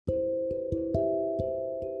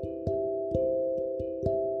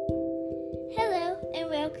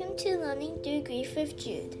welcome to Learning Through Grief with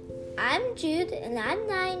Jude. I'm Jude and I'm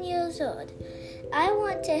 9 years old. I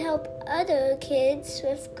want to help other kids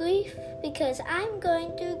with grief because I'm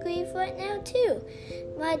going through grief right now too.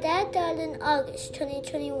 My dad died in August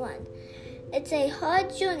 2021. It's a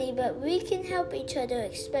hard journey, but we can help each other,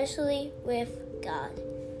 especially with God.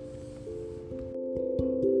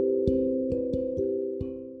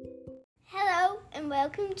 Hello and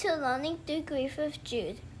welcome to Learning Through Grief with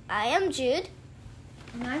Jude. I am Jude.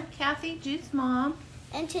 And I'm Kathy, Jude's mom.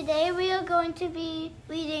 And today we are going to be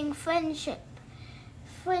reading Friendship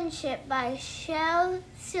by Shel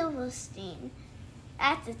Silverstein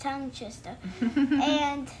at the tongue twister.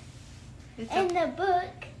 And in the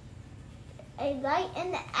book, A Light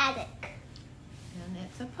in the Attic. And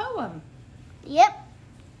it's a poem. Yep,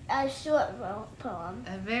 a short poem.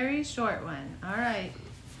 A very short one. All right.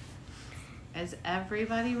 Is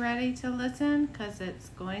everybody ready to listen? Because it's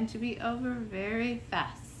going to be over very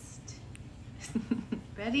fast.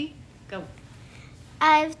 Ready? Go.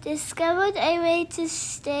 I've discovered a way to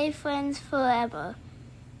stay friends forever.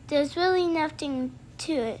 There's really nothing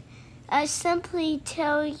to it. I simply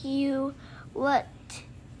tell you what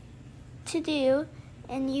to do,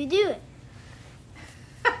 and you do it.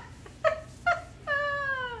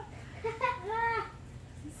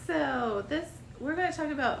 So, we're going to talk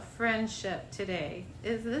about friendship today.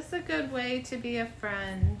 Is this a good way to be a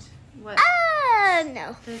friend? What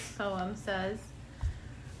No. this poem says.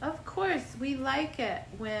 Of course, we like it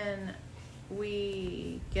when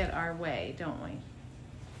we get our way, don't we?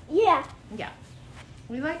 Yeah. Yeah.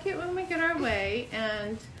 We like it when we get our way,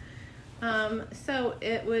 and so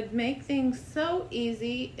it would make things so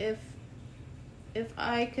easy if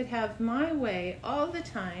I could have my way all the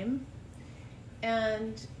time,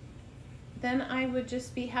 and then I would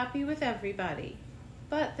just be happy with everybody.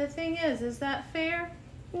 But the thing is that fair?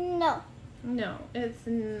 No. No, it's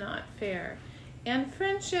not fair. And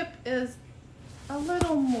friendship is a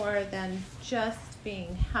little more than just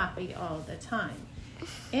being happy all the time.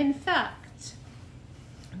 In fact,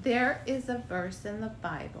 there is a verse in the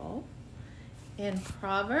Bible, in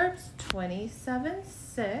Proverbs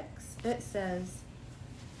 27:6, it says,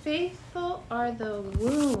 "Faithful are the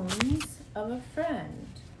wounds of a friend,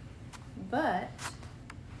 but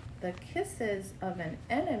the kisses of an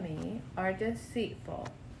enemy are deceitful."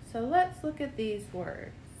 So let's look at these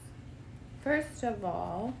words. First of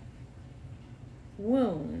all,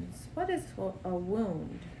 wounds. What is a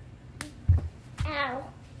wound? Ow.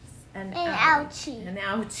 An ouchie. An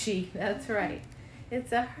ouchie, that's right.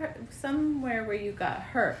 It's a hurt, somewhere where you got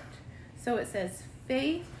hurt. So it says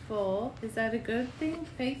faithful. Is that a good thing?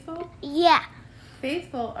 Faithful? Yeah.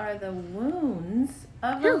 Faithful are the wounds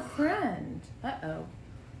of a friend. Uh-oh.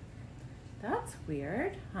 That's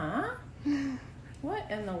weird, huh? What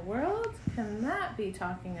in the world can that be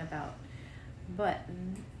talking about?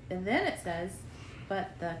 And then it says,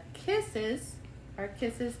 but the kisses, are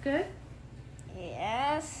kisses good?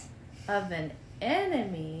 Yes. Of an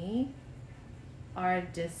enemy are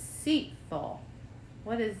deceitful.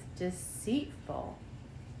 What is deceitful?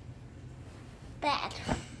 Bad.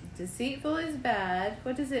 Deceitful is bad.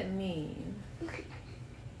 What does it mean?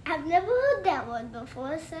 I've never heard that one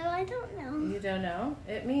before, so I don't know. You don't know?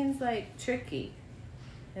 It means like tricky.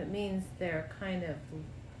 It means they're kind of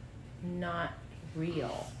not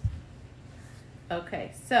real.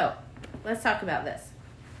 Okay, so let's talk about this.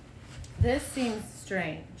 This seems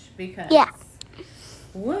strange because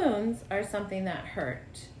wounds are something that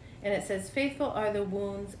hurt. And it says, faithful are the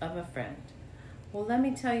wounds of a friend. Well, let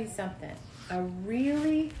me tell you something. A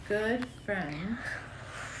really good friend,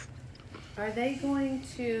 are they going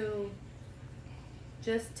to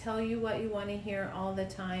just tell you what you want to hear all the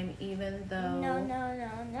time, even though... No.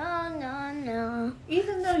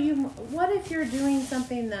 Even though what if you're doing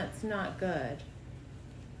something that's not good?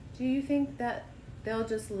 Do you think that they'll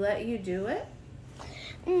just let you do it?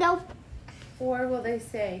 Nope. Or will they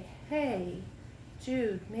say, hey,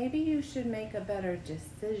 Jude, maybe you should make a better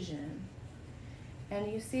decision?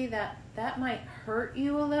 And you see that might hurt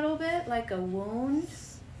you a little bit, like a wound.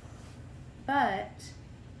 But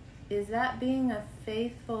is that being a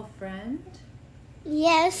faithful friend?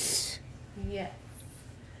 Yes. Yes.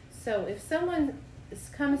 So if someone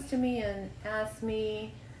comes to me and asks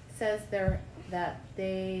me, says that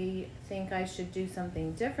they think I should do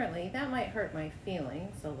something differently, that might hurt my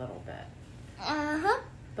feelings a little bit. Uh-huh.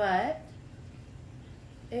 But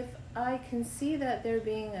if I can see that they're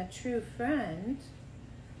being a true friend,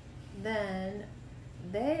 then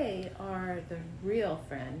they are the real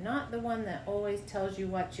friend, not the one that always tells you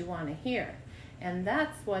what you want to hear. And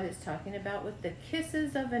that's what it's talking about with the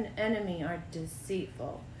kisses of an enemy are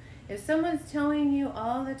deceitful. If someone's telling you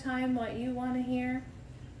all the time what you want to hear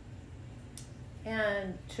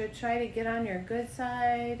and to try to get on your good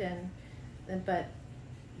side, but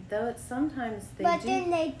though sometimes they But do. then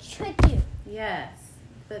they trick you. Yes,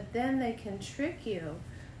 but then they can trick you.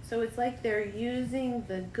 So it's like they're using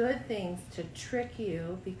the good things to trick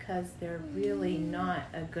you because they're really not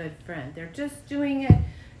a good friend. They're just doing it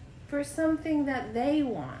for something that they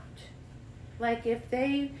want. Like if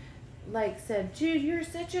they said, Jude, you're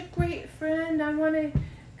such a great friend. I want to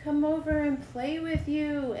come over and play with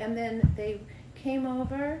you. And then they came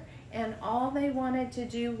over and all they wanted to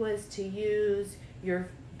do was to use your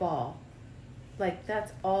ball. Like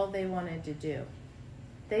that's all they wanted to do.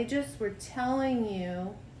 They just were telling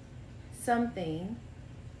you something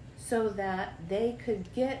so that they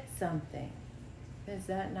could get something. Is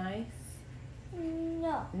that nice?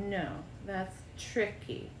 No. No, that's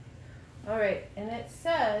tricky. All right, and it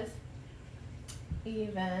says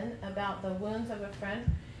even about the wounds of a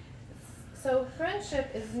friend. So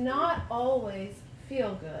friendship is not always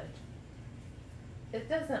feel good. It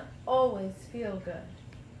doesn't always feel good.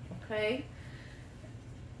 Okay?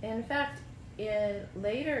 In fact,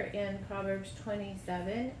 later in Proverbs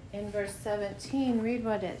 27, in verse 17, read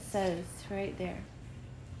what it says right there.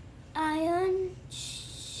 Iron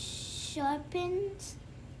sharpens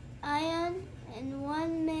iron, and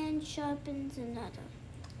one man sharpens another.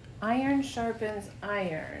 Iron sharpens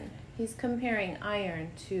iron. He's comparing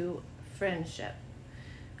iron to friendship.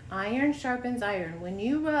 Iron sharpens iron. When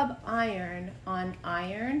you rub iron on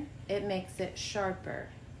iron, it makes it sharper.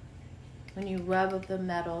 When you rub the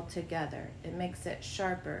metal together, it makes it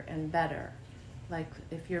sharper and better. Like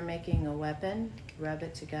if you're making a weapon, rub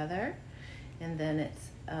it together, and then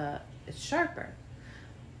it's sharper.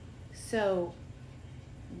 So,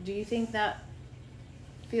 do you think that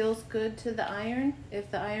feels good to the iron? If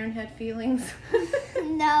the iron had feelings?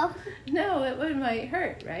 No. No, it might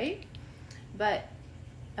hurt, right? But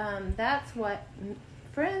that's what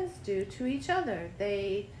friends do to each other.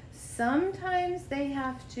 Sometimes they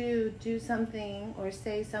have to do something or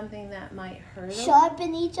say something that might hurt them.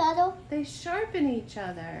 Sharpen each other? They sharpen each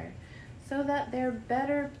other so that they're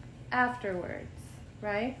better afterwards,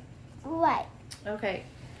 right? Right. Okay.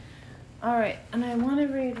 All right. And I want to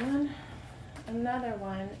read another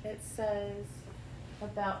one. It says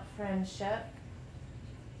about friendship.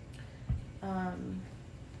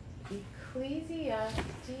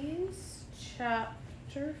 Ecclesiastes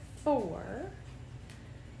chapter 4.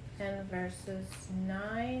 And verses 9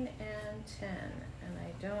 and 10, and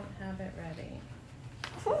I don't have it ready.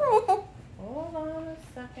 Hold on a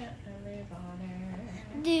second,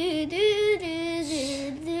 everybody. Do, do, do,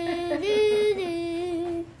 do, do, do,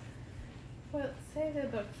 do. Well, say the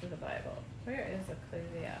books of the Bible. Where is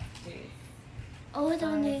Ecclesiastes? Old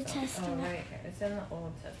or New Oh, Testament? right here. It's in the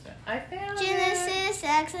Old Testament. I found it. Genesis,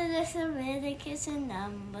 Exodus, Leviticus, and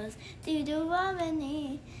Numbers.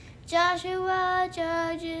 Deuteronomy. Joshua,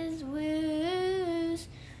 Judges, Rules,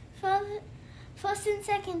 First and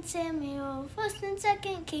Second Samuel, First and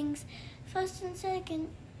Second Kings, First and Second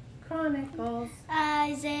Chronicles,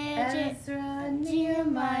 Isaiah, Ezra,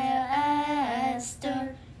 Nehemiah,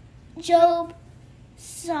 Esther, Job,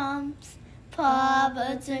 Psalms,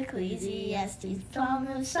 Proverbs, Ecclesiastes, Song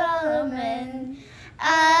of Solomon,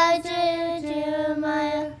 Isaiah,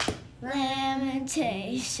 Jeremiah,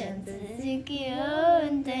 Lamentations, Ezekiel,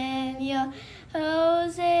 and Daniel,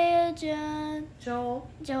 Hosea, John, Joel,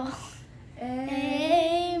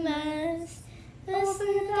 Amos,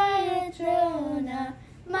 Obadiah, Jonah,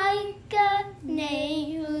 Micah,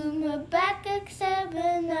 Nahum, Habakkuk,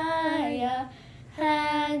 Zephaniah,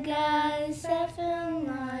 Haggai,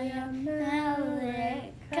 Zephaniah,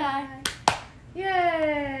 Malachi.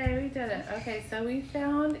 Yay! We did it. Okay, so we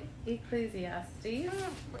found Ecclesiastes.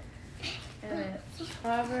 And it's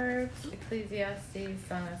Proverbs, Ecclesiastes,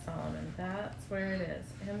 Song of Solomon. That's where it is,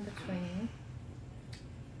 in between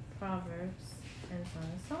Proverbs and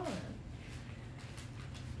Song of Solomon.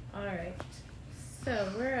 All right.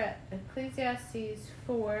 So we're at Ecclesiastes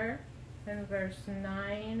 4 and verse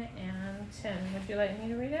 9 and 10. Would you like me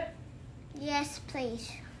to read it? Yes,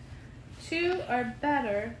 please. 2 are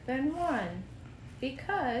better than 1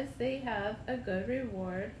 because they have a good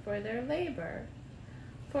reward for their labor.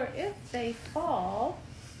 For if they fall,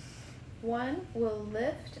 one will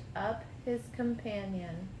lift up his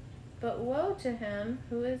companion. But woe to him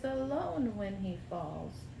who is alone when he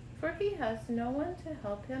falls, for he has no one to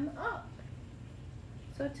help him up.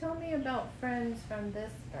 So tell me about friends from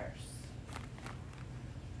this verse.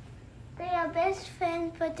 They are best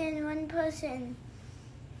friends, but then one person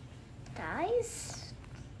dies.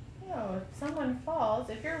 No, if someone falls,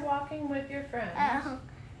 if you're walking with your friends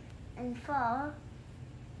and fall,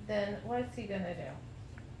 then what's he going to do?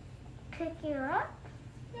 pick you up?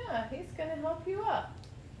 Yeah, he's going to help you up.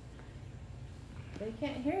 They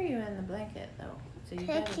can't hear you in the blanket, though. So you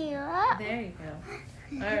Pick you up? There you go.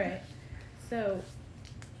 All right. So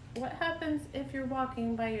what happens if you're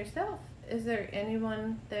walking by yourself? Is there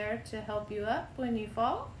anyone there to help you up when you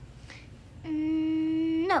fall?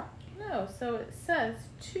 No. No. So it says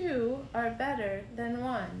 2 are better than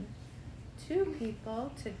 1. 2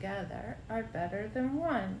 people together are better than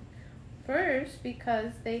 1. First,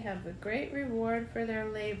 because they have a great reward for their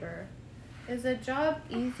labor. Is a job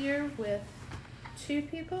easier with 2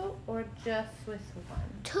 people or just with 1?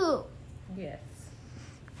 2. Yes.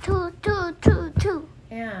 2, 2, 2, 2.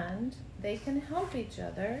 And they can help each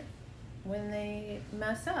other when they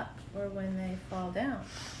mess up or when they fall down.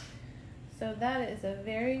 So that is a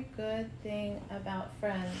very good thing about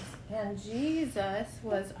friends. And Jesus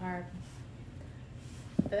was our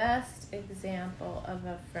best example of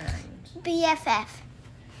a friend. BFF.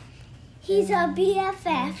 He's a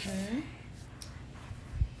BFF.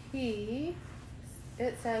 Mm-hmm.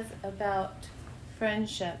 It says about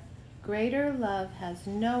friendship, greater love has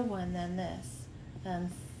no one than this,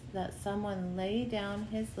 than that someone lay down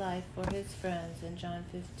his life for his friends in John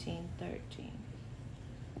 15:13.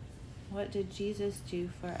 What did Jesus do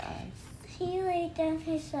for us? He laid down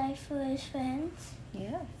his life for his friends.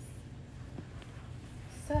 Yes.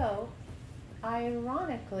 So,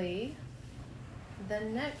 ironically, the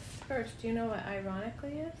next verse, do you know what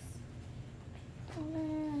ironically is?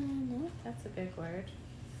 No. That's a big word.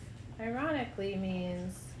 Ironically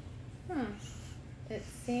means, it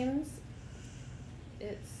seems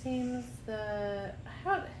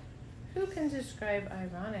who can describe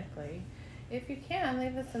ironically? If you can,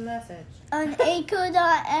 leave us a message. On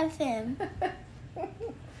Anchor.fm.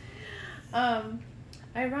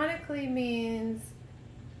 Ironically means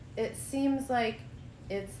it seems like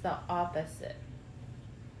it's the opposite.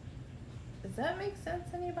 Does that make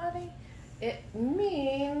sense, anybody? It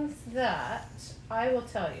means that, I will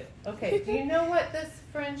tell you. Okay, do you know what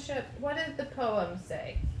did the poem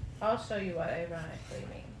say? I'll show you what ironically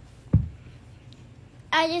means.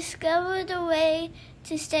 I discovered a way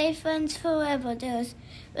to stay friends forever. There's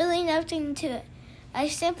really nothing to it. I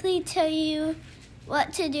simply tell you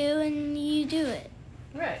what to do and you do it.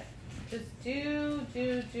 Right. Just do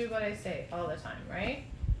what I say all the time, right?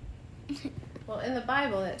 Well, in the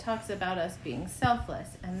Bible, it talks about us being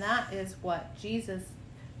selfless, and that is what Jesus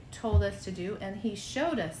told us to do, and he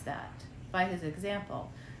showed us that by his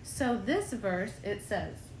example. So this verse, it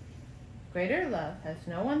says, greater love has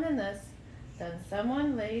no one than this, than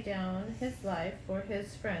someone lay down his life for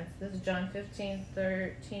his friends. This is John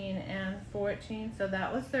 15:13 and 14. So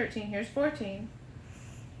that was 13. Here's 14.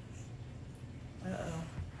 Uh-oh.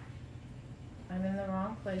 I'm in the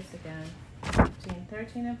wrong place again. 15,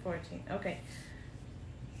 13, and 14. Okay.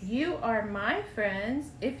 You are my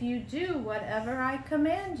friends if you do whatever I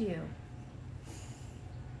command you.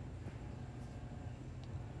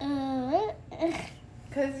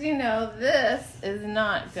 Because, this is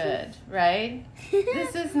not good, right?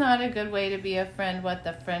 This is not a good way to be a friend, what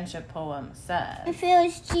the friendship poem says. If it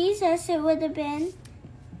was Jesus, it would have been.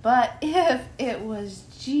 But if it was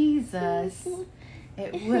Jesus,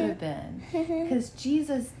 it would have been. Because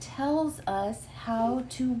Jesus tells us how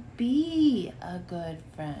to be a good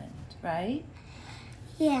friend, right?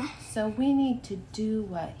 Yeah. So we need to do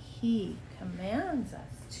what he commands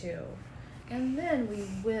us to. And then we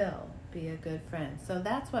will be a good friend. So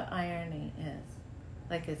that's what irony is.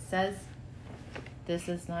 Like it says, this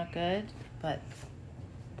is not good, but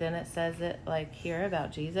then it says it like here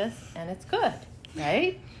about Jesus, and it's good,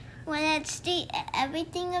 right? When it's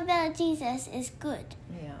everything about Jesus is good.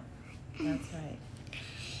 Yeah, that's right.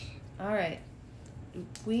 All right.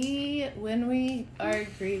 When we are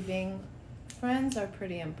grieving, friends are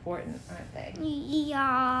pretty important, aren't they?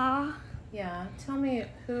 Yeah. Yeah. Tell me,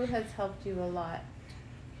 who has helped you a lot,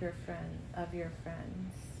 your friends?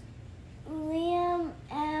 Liam,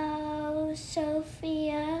 Elle,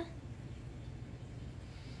 Sophia,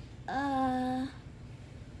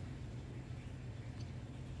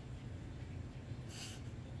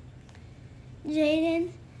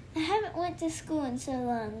 Jaden. I haven't went to school in so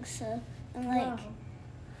long, so I'm like... Wow.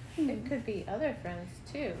 It could be other friends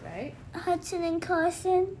too, right? Hudson and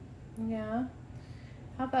Carson. Yeah.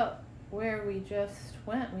 How about where we just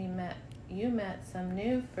went? You met some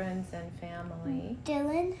new friends and family.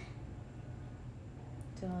 Dylan.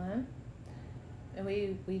 And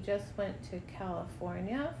we just went to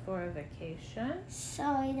California for a vacation.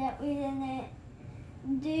 Sorry that we didn't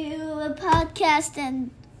do a podcast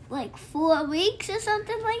in like 4 weeks or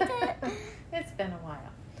something like that. It's been a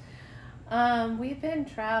while. We've been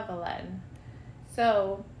traveling.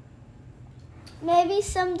 So maybe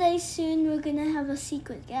someday soon we're gonna have a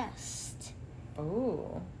secret guest.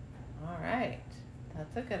 ooh, all right.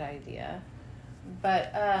 That's a good idea.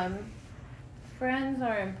 But friends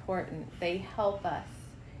are important. They help us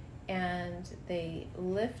and they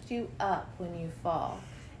lift you up when you fall.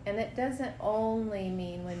 And it doesn't only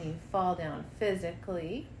mean when you fall down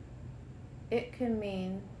physically. It can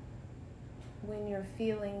mean when you're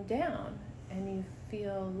feeling down and you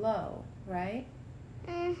feel low, right?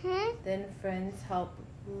 Mm-hmm. Then friends help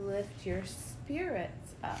lift your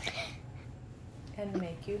spirits up and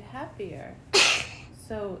make you happier.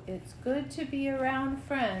 So it's good to be around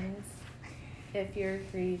friends if you're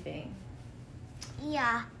grieving.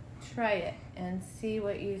 Yeah. Try it and see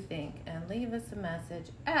what you think and leave us a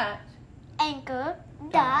message at Anchor.fm.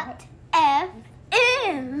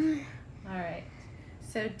 All right.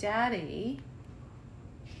 So Daddy,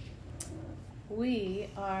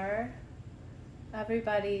 we are,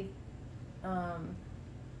 everybody,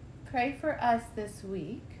 pray for us this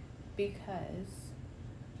week because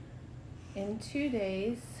in 2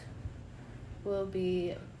 days will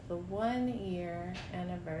be the 1 year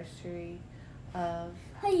anniversary of...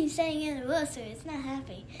 How are you saying anniversary? It's not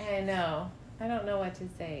happy. I know. I don't know what to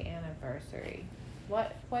say, anniversary.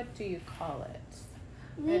 What do you call it?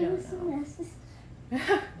 Leave us a message.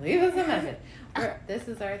 Leave us a message. This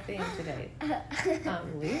is our theme today.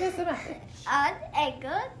 Leave us a message. On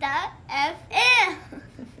Anchor.fm.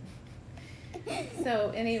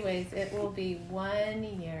 So anyways, it will be 1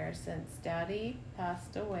 year since Daddy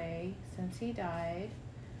passed away, since he died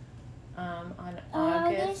on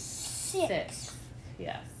August 6th.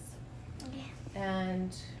 Yes. Yeah.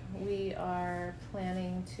 And we are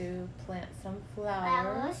planning to plant some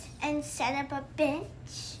flowers. And set up a bench.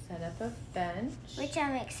 Set up a bench. Which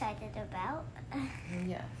I'm excited about.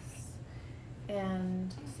 Yes.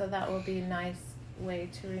 And so that will be a nice way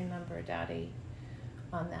to remember Daddy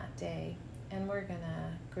on that day. And we're going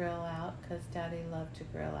to grill out because Daddy loved to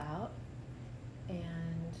grill out.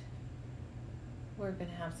 And we're going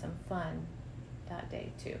to have some fun that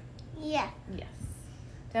day too. Yeah. Yes.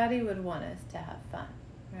 Daddy would want us to have fun,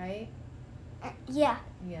 right? Yeah.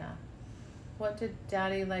 Yeah. What did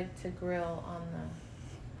Daddy like to grill on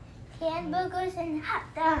the... Hamburgers and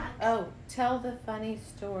hot dogs. Oh, tell the funny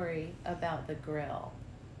story about the grill.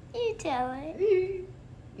 You tell it.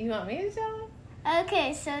 You want me to tell it?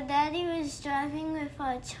 Okay, so Daddy was driving with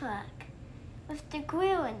our truck. With the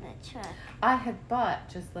grill in the truck. I had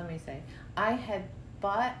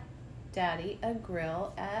bought Daddy a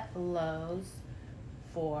grill at Lowe's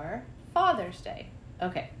for Father's Day.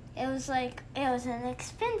 Okay. It was an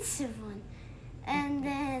expensive one. And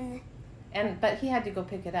then... But he had to go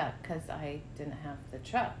pick it up because I didn't have the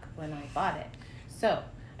truck when I bought it. So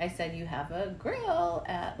I said, you have a grill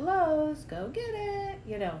at Lowe's. Go get it.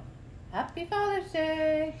 Happy Father's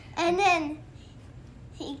Day. And then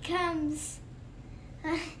he comes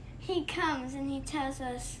and he tells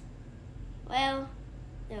us, well,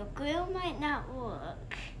 the grill might not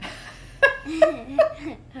work.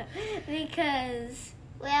 Because,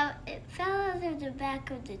 well, it fell out of the back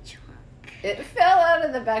of the truck. It fell out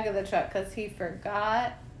of the back of the truck because he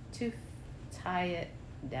forgot to tie it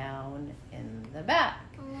down in the back.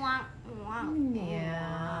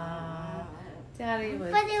 Yeah. Daddy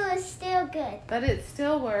was... But it was still good. But it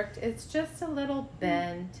still worked. It's just a little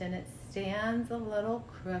bent and it stands a little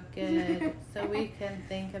crooked. So we can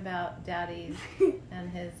think about Daddy's and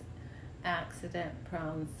his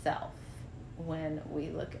accident-prone self when we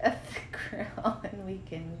look at the grill, and we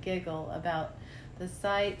can giggle about the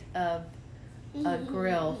sight of a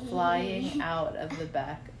grill flying out of the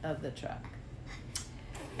back of the truck.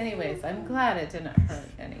 Anyways, I'm glad it didn't hurt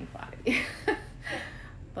anybody.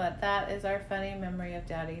 But that is our funny memory of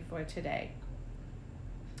Daddy for today.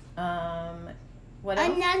 What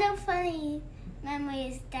else? Another funny memory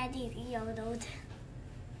is Daddy yodeled.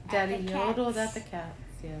 Daddy yodeled at the cats.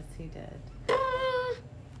 Yes, he did.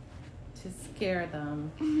 To scare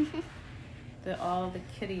them. All the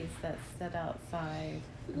kitties that sit outside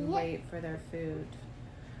and wait for their food.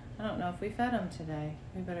 I don't know if we fed them today.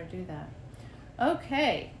 We better do that.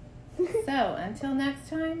 Okay. So, until next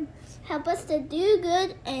time. Help us to do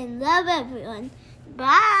good and love everyone.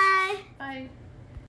 Bye. Bye.